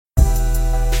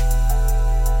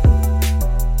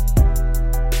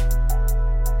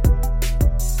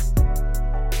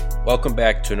Welcome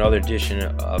back to another edition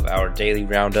of our daily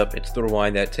roundup. It's the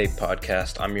Rewind That Tape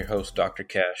podcast. I'm your host, Dr.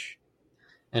 Cash.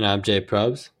 And I'm Jay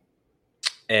Probs.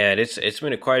 And it's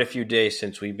been quite a few days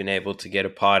since we've been able to get a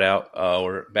pod out.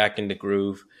 We're back in the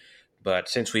groove. But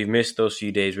since we've missed those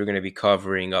few days, we're going to be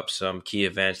covering up some key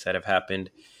events that have happened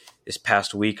this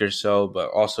past week or so, but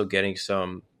also getting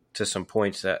some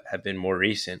points that have been more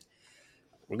recent.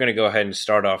 We're going to go ahead and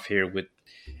start off here with,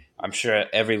 I'm sure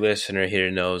every listener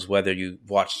here knows, whether you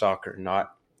watch soccer or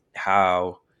not,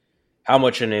 how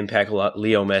much an impact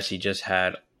Leo Messi just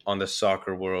had on the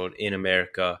soccer world in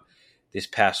America this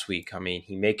past week. I mean,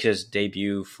 he makes his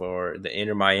debut for the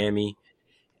Inter Miami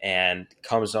and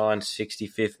comes on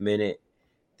 65th minute.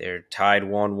 They're tied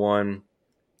 1-1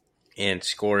 and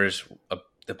scores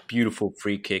the beautiful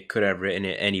free kick. Could have written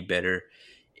it any better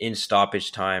in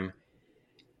stoppage time.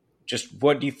 Just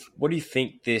what do you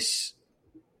think this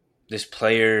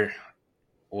player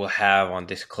will have on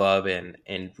this club, and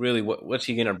really what's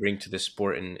he going to bring to the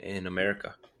sport in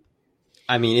America?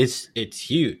 I mean, it's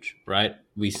huge, right?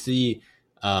 We see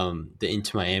the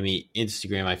Inter Miami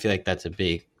Instagram. I feel like that's a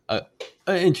big,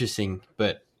 interesting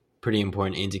but pretty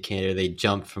important indicator. They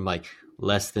jumped from like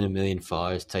less than 1 million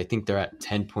followers to I think they're at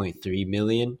 10.3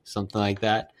 million, something like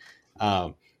that.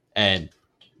 And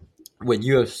when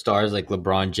you have stars like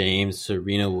LeBron James,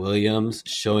 Serena Williams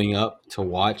showing up to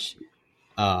watch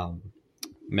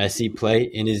Messi play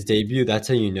in his debut, that's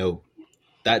how you know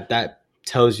that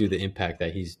tells you the impact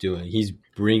that he's doing. He's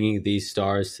bringing these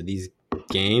stars to these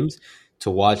games to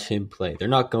watch him play. They're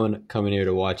not coming here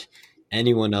to watch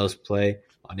anyone else play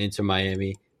on Inter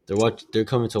Miami. They're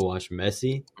coming to watch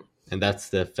Messi, and that's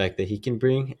the effect that he can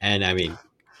bring. And I mean,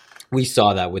 we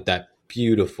saw that with that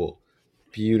beautiful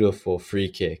free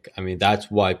kick. I mean,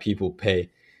 that's why people pay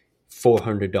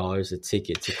 $400 a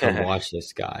ticket to come watch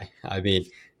this guy. I mean,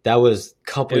 that was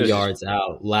a couple yards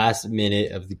out, last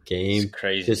minute of the game. It's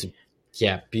crazy. Just,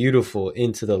 beautiful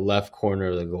into the left corner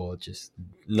of the goal. Just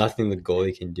nothing the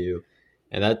goalie can do.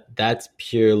 And that's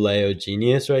pure Leo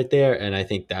genius right there. And I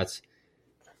think that's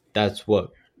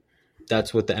what the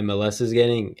MLS is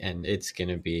getting. And it's going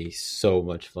to be so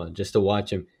much fun just to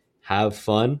watch him have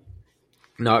fun,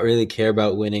 not really care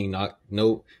about winning,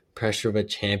 no pressure of a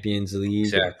Champions League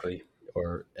exactly.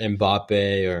 or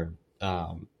Mbappe or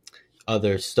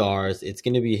other stars. It's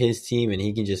going to be his team, and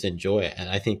he can just enjoy it. And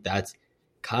I think that's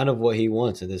kind of what he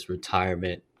wants in this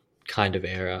retirement kind of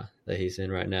era that he's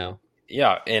in right now.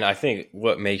 Yeah, and I think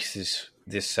what makes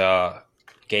this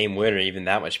game winner even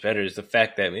that much better is the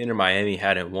fact that Inter Miami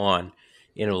hadn't won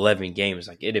in 11 games.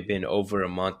 Like, it had been over a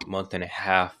month and a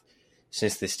half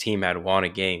since this team had won a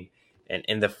game. And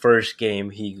in the first game,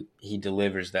 he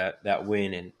delivers that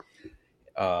win, and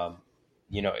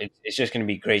it's just going to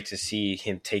be great to see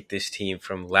him take this team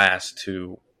from last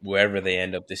to wherever they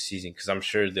end up this season, because I'm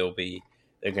sure they're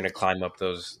going to climb up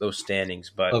those standings.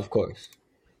 But of course,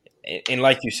 and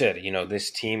like you said,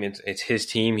 this team, it's his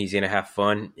team. He's going to have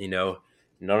fun.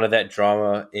 None of that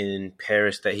drama in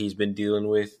Paris that he's been dealing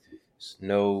with.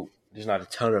 There's not a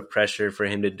ton of pressure for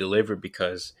him to deliver,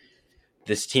 because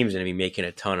this team's going to be making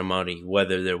a ton of money,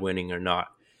 whether they're winning or not.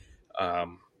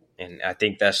 And I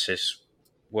think that's just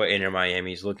what Inter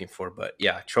Miami is looking for. But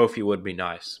yeah, trophy would be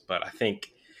nice. But I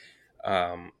think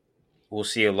we'll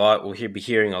see a lot. We'll be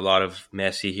hearing a lot of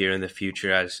Messi here in the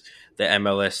future as the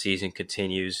MLS season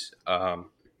continues. But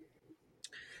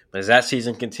as that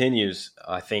season continues,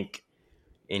 I think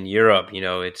in Europe,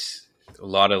 it's a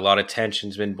lot of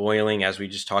tension's been boiling, as we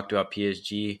just talked about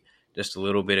PSG just a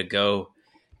little bit ago.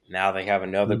 Now they have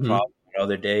another problem,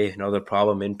 another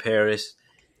problem in Paris.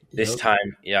 This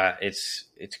time, it's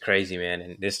crazy, man.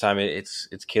 And this time it's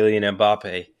Kylian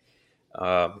Mbappe.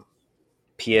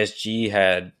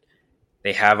 PSG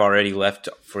they have already left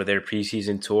for their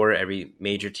preseason tour. Every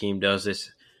major team does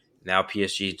this. Now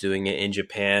PSG is doing it in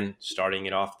Japan, starting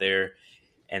it off there.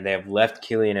 And they have left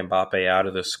Kylian Mbappe out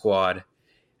of the squad,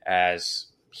 as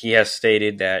he has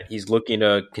stated that he's looking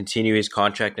to continue his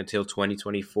contract until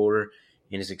 2024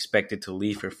 and is expected to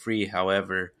leave for free.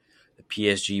 However, the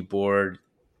PSG board,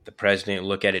 the president,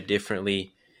 look at it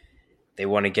differently. They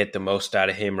want to get the most out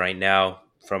of him right now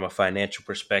from a financial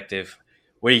perspective.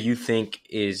 What do you think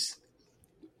is,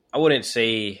 I wouldn't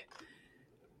say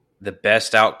the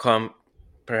best outcome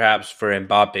perhaps for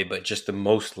Mbappe, but just the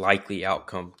most likely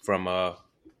outcome from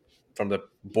the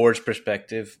board's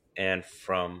perspective and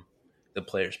from the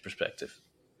player's perspective?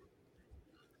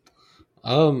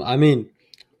 I mean,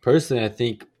 personally, I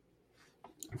think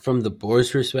from the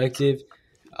board's perspective,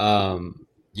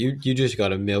 you just got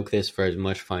to milk this for as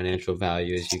much financial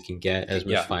value as you can get, as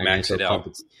much financial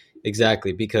compensation.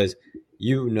 Exactly, because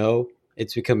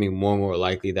it's becoming more and more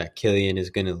likely that Kylian is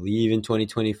going to leave in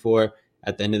 2024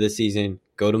 at the end of the season,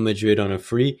 go to Madrid on a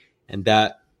free, and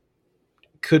that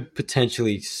could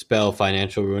potentially spell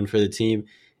financial ruin for the team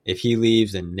if he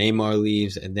leaves and Neymar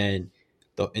leaves, and then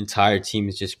the entire team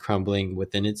is just crumbling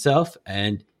within itself.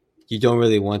 And you don't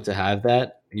really want to have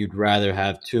that. You'd rather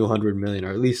have 200 million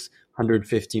or at least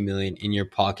 150 million in your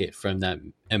pocket from that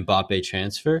Mbappe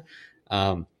transfer.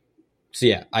 So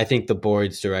yeah, I think the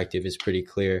board's directive is pretty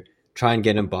clear. Try and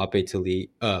get Mbappe to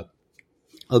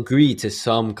agree to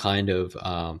some kind of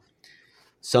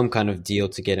deal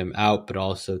to get him out, but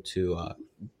also to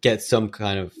get some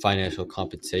kind of financial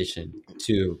compensation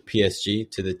to PSG,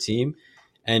 to the team.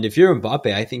 And if you're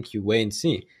Mbappe, I think you wait and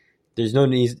see. There's no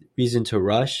reason to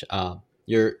rush.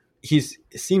 It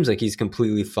seems like he's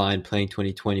completely fine playing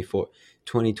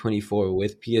 2024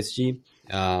 with PSG.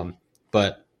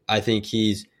 But I think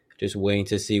he's just waiting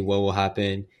to see what will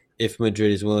happen if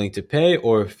Madrid is willing to pay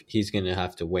or if he's going to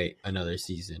have to wait another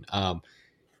season.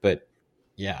 But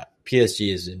yeah,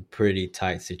 PSG is in pretty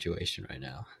tight situation right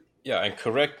now. Yeah, and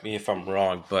correct me if I'm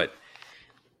wrong, but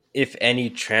if any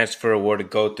transfer were to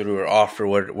go through or offer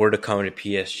were to come to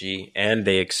PSG and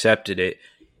they accepted it,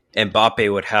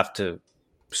 Mbappe would have to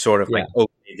sort of like Yeah.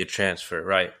 okay the transfer,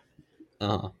 right?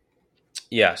 Uh,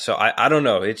 Yeah, so I don't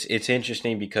know. It's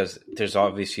interesting because there's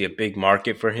obviously a big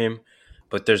market for him,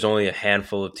 but there's only a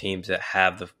handful of teams that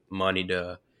have the money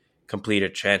to complete a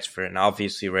transfer, and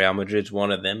obviously Real Madrid's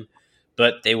one of them.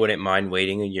 But they wouldn't mind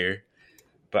waiting a year.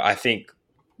 But I think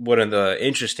one of the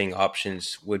interesting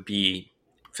options would be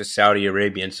if the Saudi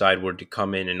Arabian side were to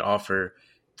come in and offer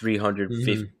 350,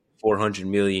 mhm. 400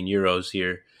 million euros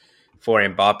here for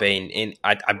Mbappe. And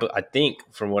I think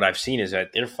from what I've seen is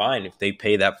that they're fine if they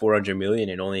pay that 400 million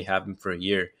and only have him for a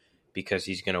year because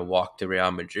he's going to walk to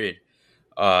Real Madrid.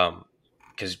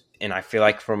 Because and I feel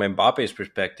like from Mbappe's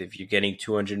perspective, you're getting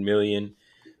 200 million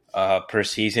per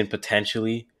season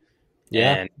potentially,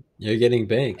 Yeah, and you're getting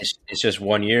big. it's just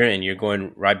 1 year, and you're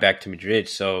going right back to Madrid.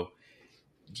 So,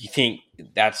 do you think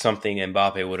that's something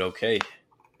Mbappe would okay?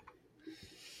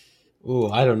 Ooh,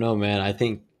 I don't know, man. I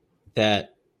think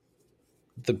that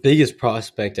the biggest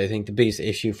prospect, I think the biggest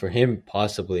issue for him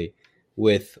possibly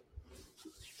with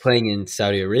playing in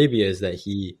Saudi Arabia is that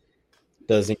he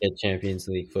doesn't get Champions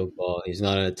League football. He's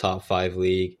not in a top five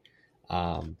league.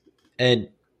 Um, and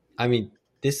I mean,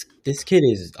 this kid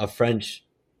is a French.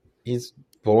 He's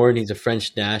born. He's a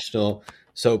French national.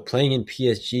 So playing in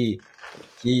PSG,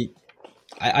 he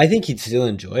I think he'd still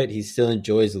enjoy it. He still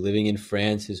enjoys living in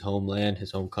France, his homeland,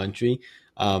 his home country.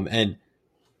 And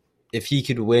if he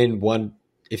could win one,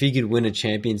 if he could win a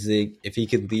Champions League, if he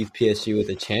could leave PSG with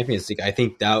a Champions League, I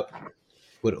think that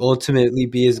would ultimately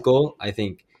be his goal. I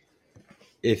think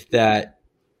if that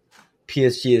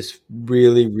PSG is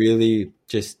really, really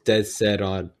just dead set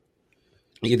on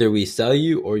either we sell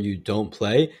you or you don't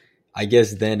play, I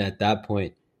guess then at that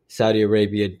point, Saudi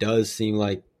Arabia does seem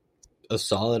like a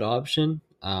solid option,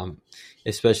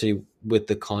 especially with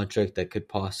the contract that could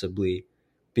possibly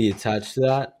be attached to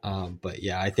that. But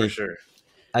yeah, For sure.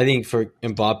 I think for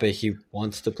Mbappe, he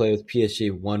wants to play with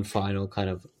PSG one final kind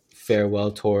of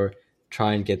farewell tour,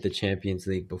 try and get the Champions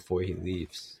League before he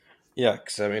leaves. Yeah,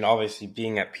 because I mean, obviously,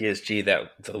 being at PSG,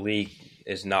 that the league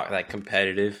is not that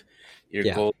competitive. Your Yeah,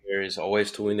 goal there is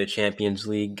always to win the Champions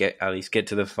League, get at least get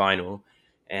to the final,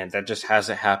 and that just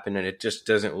hasn't happened, and it just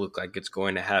doesn't look like it's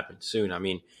going to happen soon. I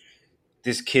mean,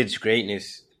 this kid's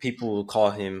greatness, people will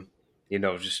call him,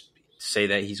 just say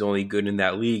that he's only good in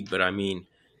that league, but I mean,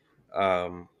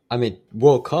 um, I mean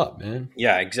World Cup, man,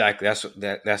 yeah, exactly. That's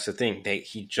the thing.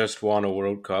 He just won a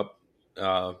World Cup,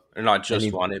 or not and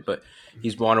just won it, but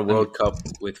he's won a I mean, World Cup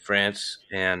with France,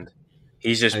 and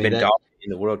he's I just mean been that, dominating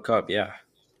the World Cup. Yeah,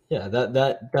 yeah,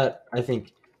 that I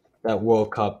think that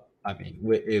World Cup, I mean,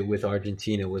 with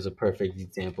Argentina was a perfect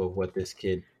example of what this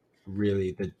kid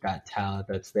really that talent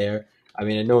that's there. I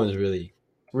mean, and no one's really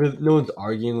no one's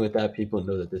arguing with that. People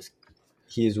know that this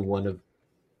he is one of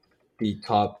the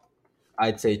top,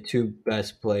 I'd say, two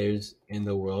best players in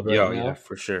the world yeah, right oh, yeah, now.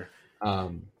 for sure.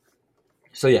 Um,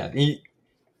 so yeah,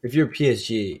 if you're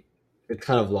PSG, it's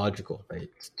kind of logical, right?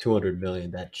 It's 200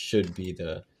 million. That should be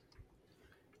the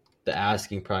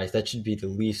asking price. That should be the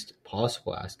least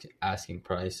possible asking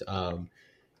price.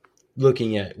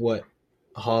 Looking at what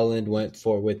Holland went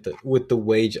for with the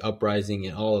wage uprising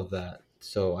and all of that.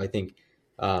 So I think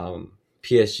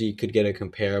PSG could get a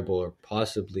comparable or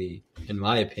possibly, in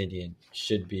my opinion,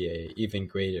 should be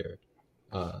a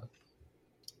uh,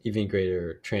 even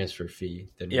greater transfer fee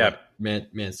than Yeah, what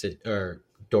Man City or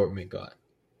Dortmund got.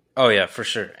 oh yeah, for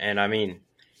sure. And I mean,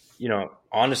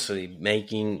 honestly,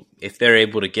 making if they're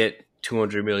able to get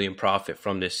 200 million profit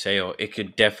from this sale. It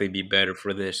could definitely be better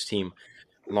for this team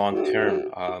long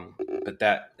term. But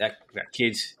that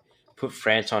kid's put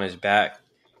France on his back,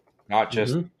 not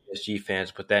just Hmm. PSG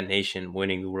fans, but that nation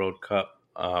winning the World Cup.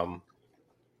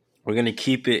 We're going to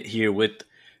keep it here with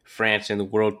France in the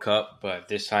World Cup, but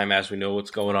this time, as we know what's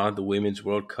going on, the Women's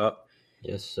World Cup.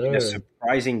 Yes, In a sir.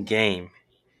 surprising game,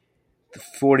 the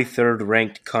 43rd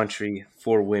ranked country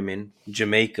for women,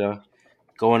 Jamaica,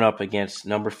 going up against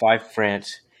number 5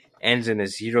 France, ends in a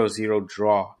 0-0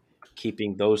 draw,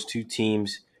 keeping those two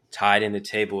teams tied in the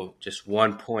table just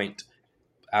 1 point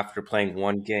after playing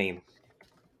one game.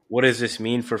 What does this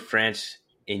mean for France,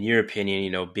 in your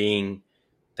opinion, being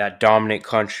that dominant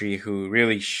country who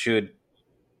really should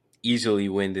easily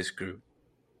win this group?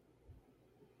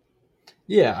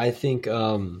 Yeah, I think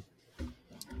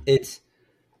it's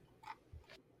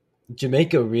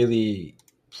Jamaica really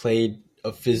played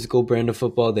a physical brand of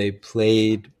football. They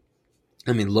played,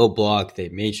 I mean, low block. They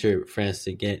made sure France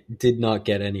did not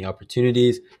get any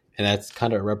opportunities, and that's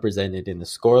kind of represented in the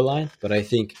scoreline. But I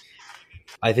think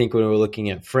when we're looking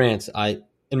at France,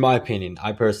 in my opinion,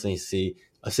 I personally see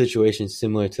a situation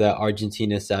similar to that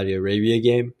Argentina Saudi Arabia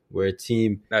game where a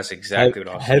team That's exactly what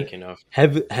I was hev- thinking of.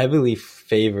 heavily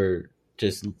favored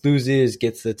just loses,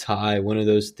 gets the tie, one of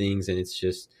those things, and it's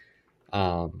just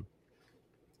um,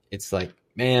 it's like,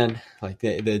 man, like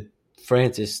the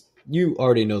France is, you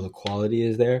already know the quality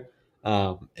is there.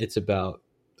 It's about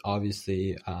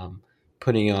obviously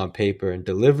putting it on paper and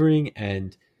delivering,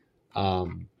 and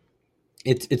um,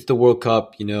 it's the World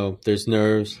Cup. There's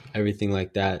nerves, everything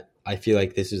like that. I feel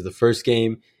like this is the first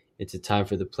game. It's a time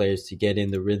for the players to get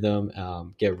in the rhythm,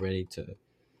 get ready to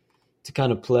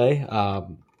kind of play.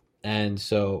 And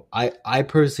so I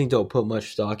personally don't put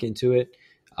much stock into it,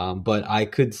 but I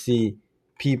could see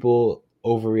people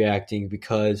overreacting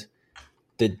because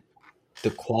the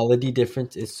the quality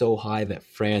difference is so high that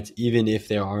France, even if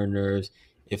there are nerves,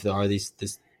 if there are this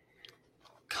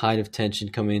kind of tension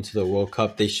coming into the World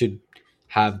Cup, they should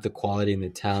have the quality and the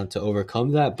talent to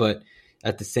overcome that. But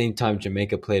at the same time,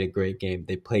 Jamaica played a great game.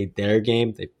 They played their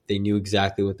game. They knew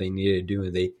exactly what they needed to do,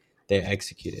 and they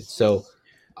executed. So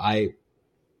I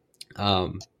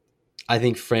um, I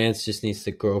think France just needs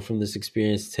to grow from this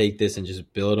experience, take this, and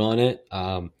just build on it.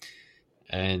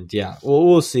 And yeah,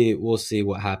 we'll see. We'll see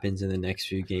what happens in the next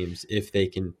few games if they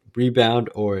can rebound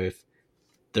or if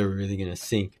they're really going to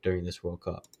sink during this World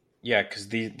Cup. Yeah, because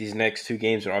these next two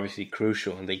games are obviously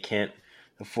crucial, and they can't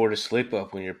afford to slip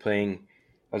up when you're playing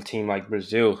a team like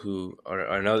Brazil, who are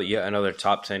another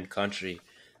top 10 country.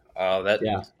 That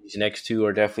Yeah. these next two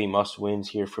are definitely must wins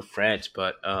here for France.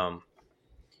 But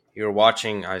you're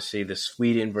watching, I see the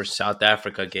Sweden versus South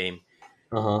Africa game.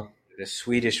 Uh huh. The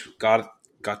Swedish got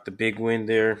the big win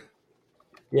there.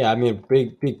 Yeah. I mean,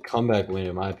 big comeback win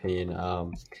in my opinion.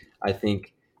 I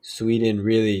think Sweden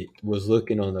really was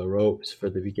looking on the ropes for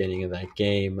the beginning of that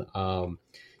game.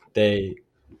 They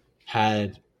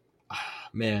had,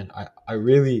 man, I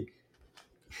really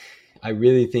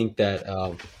think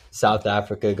that South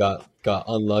Africa got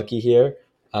unlucky here.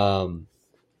 Um,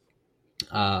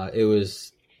 it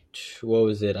was, what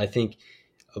was it? I think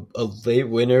a late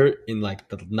winner in like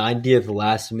the 90th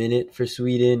last minute for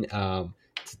Sweden,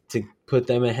 to put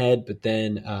them ahead, but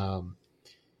then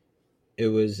it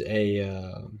was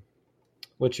a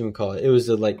what you would call it? It was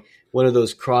like one of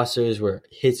those crossers where it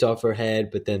hits off her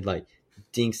head, but then like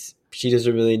dinks. She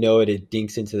doesn't really know it. It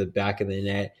dinks into the back of the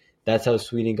net. That's how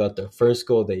Sweden got their first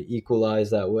goal. They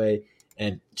equalized that way.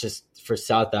 And just for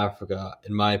South Africa,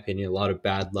 in my opinion, a lot of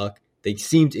bad luck. They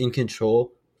seemed in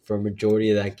control for a majority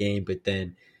of that game, but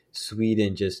then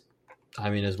Sweden just, I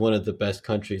mean, as one of the best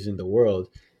countries in the world,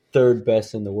 third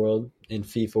best in the world in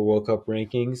FIFA World Cup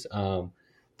rankings,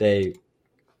 they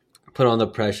put on the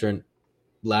pressure and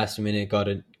last minute got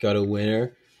a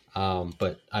winner.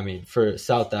 But I mean, for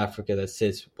South Africa that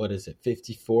sits, what is it,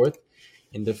 54th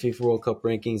in the FIFA World Cup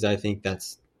rankings, I think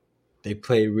they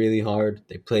played really hard,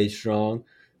 they played strong,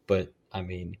 but I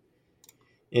mean,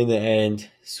 in the end,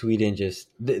 Sweden just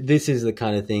this is the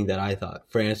kind of thing that I thought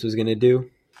France was gonna do.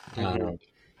 Hmm.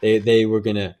 They were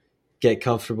gonna get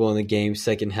comfortable in the game,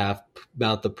 second half,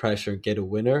 mount the pressure, and get a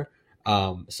winner.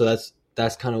 So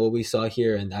that's kind of what we saw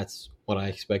here, and that's what I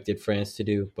expected France to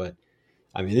do. But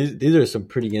I mean, these are some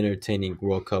pretty entertaining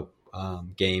World Cup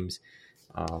games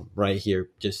right here.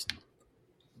 Just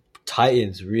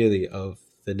titans, really, of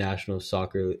the national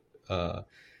soccer uh,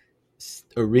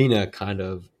 arena, kind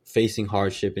of facing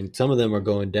hardship, and some of them are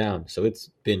going down. So it's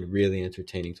been really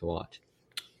entertaining to watch.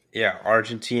 Yeah,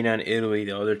 Argentina and Italy,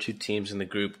 the other two teams in the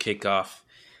group, kick off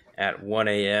at 1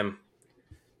 a.m.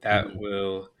 That Mhm.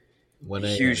 will when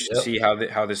I Huge to yep. see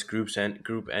how this group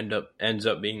ends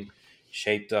up being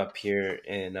shaped up here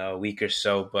in a week or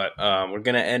so. But we're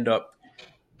gonna end up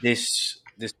this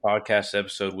podcast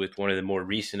episode with one of the more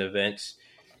recent events.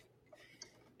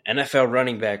 NFL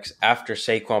running backs after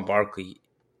Saquon Barkley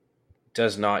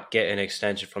does not get an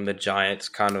extension from the Giants.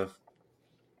 Kind of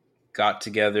got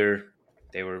together.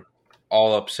 They were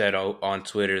all upset on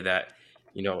Twitter that,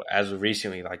 as of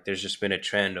recently, like there's just been a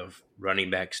trend of running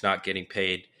backs not getting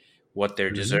paid what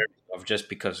they're Mhm. deserving of just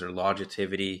because their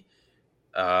longevity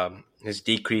has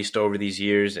decreased over these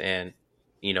years, and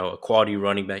a quality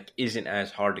running back isn't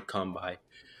as hard to come by.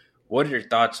 What are your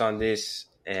thoughts on this?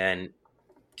 And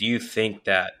do you think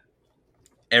that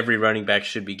every running back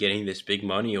should be getting this big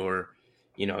money, or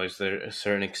is there a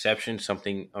certain exception,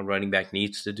 something a running back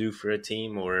needs to do for a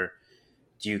team, or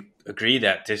do you agree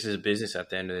that this is a business at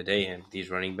the end of the day, and these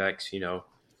running backs,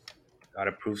 got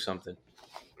to prove something?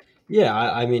 Yeah,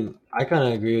 I mean, I kind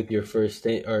of agree with your first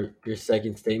state or your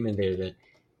second statement there that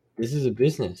this is a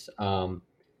business.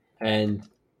 And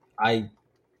I,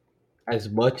 as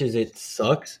much as it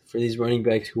sucks for these running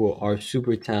backs who are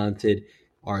super talented,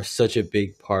 are such a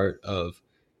big part of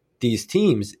these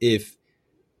teams, if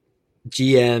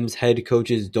GMs, head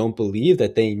coaches don't believe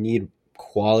that they need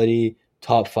quality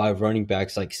top five running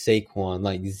backs like Saquon,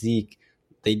 like Zeke,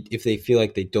 if they feel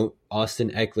like they don't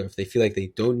Austin Eckler, if they feel like they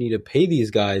don't need to pay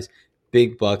these guys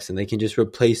big bucks and they can just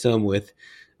replace them with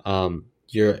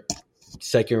your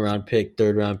second round pick,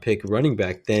 third round pick running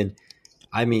back, then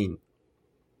I mean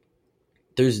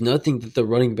there's nothing that the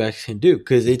running backs can do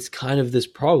because it's kind of this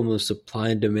problem of supply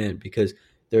and demand because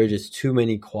there are just too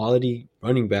many quality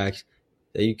running backs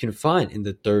that you can find in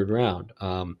the third round.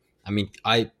 I mean,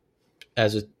 I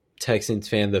as a Texans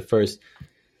fan, the first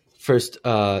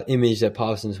image that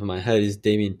pops into my head is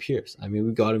Dameon Pierce. I mean,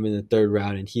 we got him in the third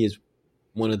round, and he is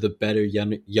one of the better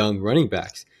young running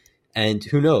backs. And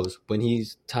who knows, when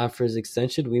he's time for his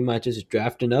extension, we might just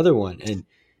draft another one, and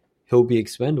he'll be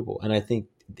expendable. And I think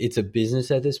it's a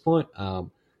business at this point.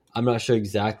 I'm not sure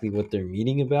exactly what they're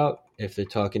meeting about, if they're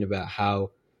talking about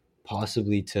how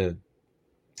possibly to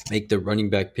make the running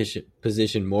back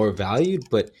position more valued.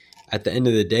 But at the end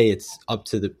of the day, it's up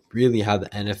to the really how the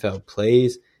NFL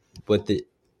plays, what the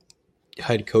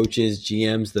head coaches,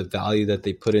 GMs, the value that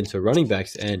they put into running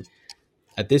backs. And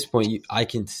at this point, I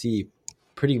can see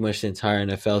pretty much the entire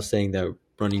NFL saying that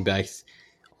running backs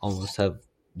almost have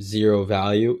zero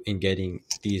value in getting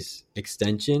these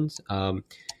extensions.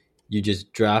 You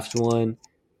just draft one,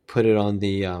 put it on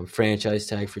the franchise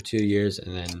tag for 2 years,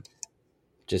 and then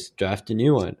just draft a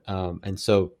new one. And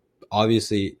so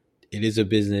obviously it is a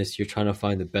business. You're trying to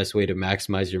find the best way to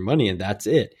maximize your money, and that's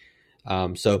it.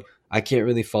 So I can't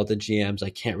really fault the GMs. I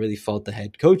can't really fault the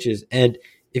head coaches. And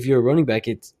if you're a running back,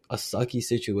 it's a sucky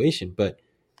situation, but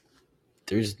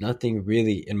there's nothing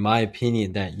really, in my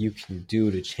opinion, that you can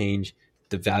do to change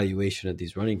the valuation of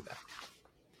these running backs.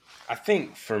 I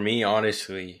think for me,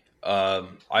 honestly,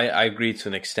 I agree to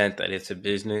an extent that it's a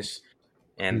business,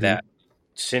 and Mm-hmm. that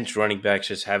since running backs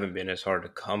just haven't been as hard to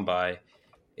come by,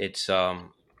 it's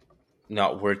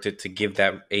not worth it to give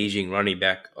that aging running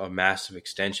back a massive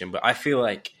extension. But I feel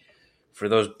like for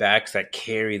those backs that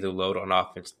carry the load on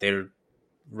offense, their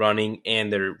running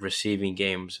and their receiving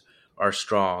games are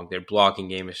strong. Their blocking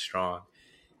game is strong.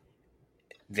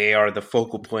 They are the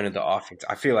focal point of the offense.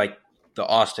 I feel like the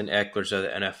Austin Ecklers of the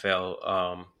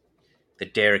NFL, the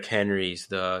Derrick Henrys,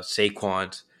 the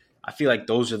Saquons. I feel like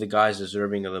those are the guys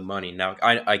deserving of the money. Now,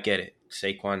 I get it.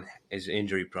 Saquon is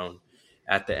injury prone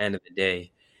at the end of the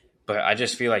day, but I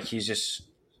just feel like he's just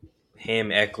him,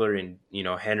 Eckler, and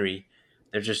Henry.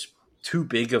 They're just too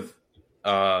big of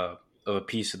a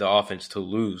piece of the offense to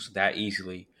lose that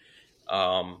easily.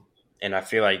 And I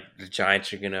feel like the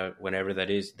Giants are gonna, whenever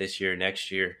that is, this year, next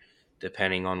year,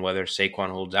 depending on whether Saquon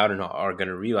holds out or not, are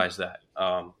gonna realize that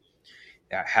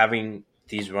having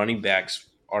these running backs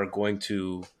are going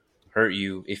to hurt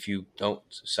you if you don't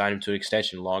sign them to an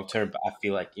extension long term. But I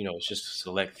feel like it's just a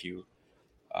select few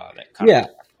that kind of Yeah,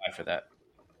 qualify for that.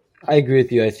 I agree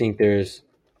with you. I think there's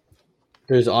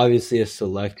obviously a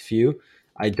select few.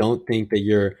 I don't think that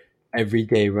your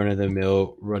everyday run of the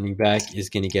mill running back is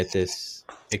going to get this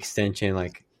extension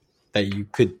like that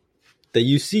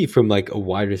you see from like a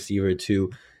wide receiver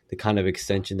to the kind of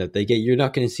extension that they get. You're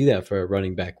not going to see that for a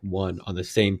running back one on the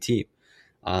same team.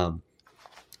 Um,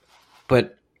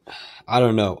 but I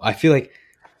don't know. I feel like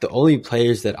the only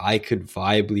players that I could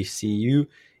viably see you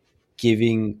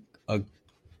giving a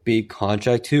big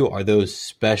contract to are those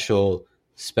special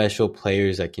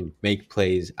players that can make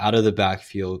plays out of the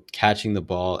backfield, catching the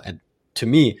ball. And to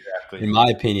me, Exactly. in my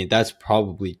opinion, that's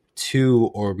probably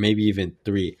two or maybe even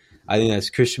three. I think that's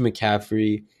Christian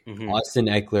McCaffrey, Hmm. Austin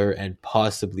Eckler, and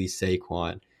possibly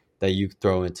Saquon that you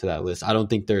throw into that list. I don't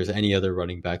think there's any other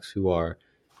running backs who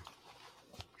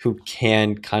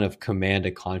can kind of command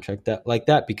a contract that like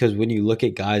that, because when you look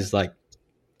at guys like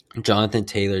Jonathan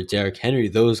Taylor, Derrick Henry,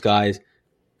 those guys,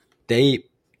 they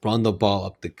run the ball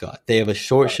up the gut. They have a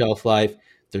short shelf life.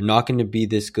 They're not going to be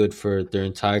this good for their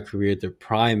entire career. Their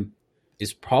prime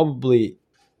is probably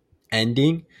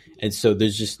ending. And so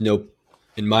there's just no,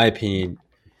 in my opinion,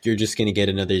 you're just going to get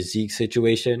another Zeke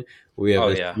situation where we have Oh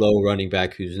a yeah, slow running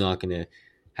back who's not going to,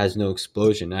 has no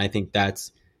explosion. And I think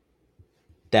that's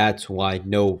why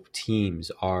no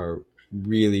teams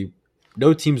really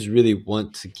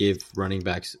want to give running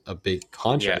backs a big yeah.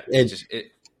 contract. It's And just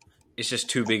it's just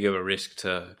too big of a risk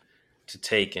to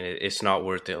take, and it's not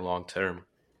worth it long term.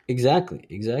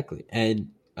 exactly.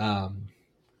 And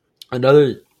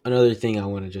another thing I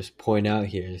want to just point out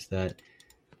here is that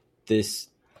this,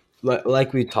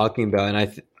 like we're talking about,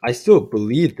 and I still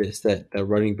believe this, that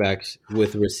running backs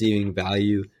with receiving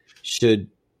value should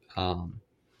um,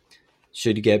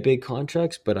 should get big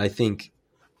contracts, but I think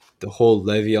the whole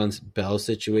Le'Veon Bell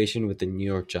situation with the New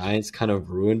York Giants kind of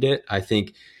ruined it. I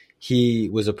think he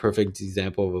was a perfect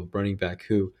example of a running back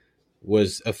who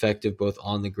was effective both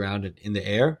on the ground and in the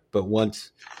air, but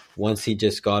once he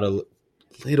just got a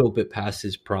little bit past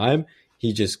his prime,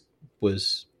 he just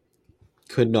was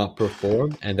could not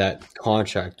perform, and that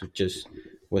contract just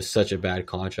was such a bad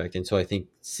contract. And so I think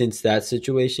since that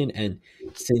situation, and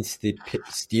since the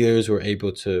Steelers were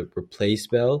able to replace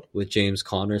Bell with James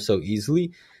Conner so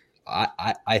easily,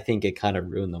 I think it kind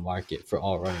of ruined the market for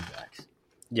all running backs.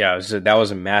 Yeah, that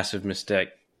was a massive mistake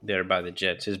there by the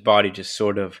Jets. His body just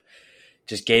sort of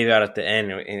just gave out at the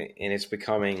end, and it's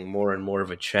becoming more and more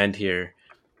of a trend here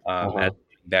as Uh-huh.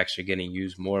 backs are getting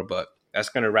used more. But that's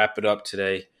going to wrap it up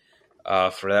today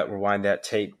for that Rewind That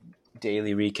Tape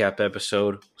daily recap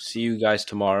episode. See you guys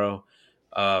tomorrow.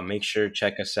 Make sure to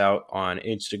check us out on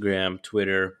Instagram,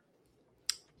 Twitter,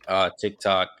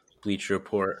 TikTok, Bleacher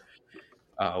Report.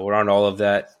 We're on all of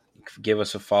that. Give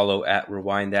us a follow at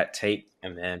Rewind That Tape.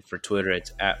 And then for Twitter,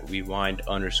 it's at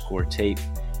rewind_tape.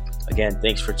 Again,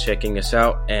 thanks for checking us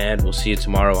out, and we'll see you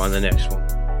tomorrow on the next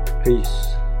one.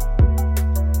 Peace.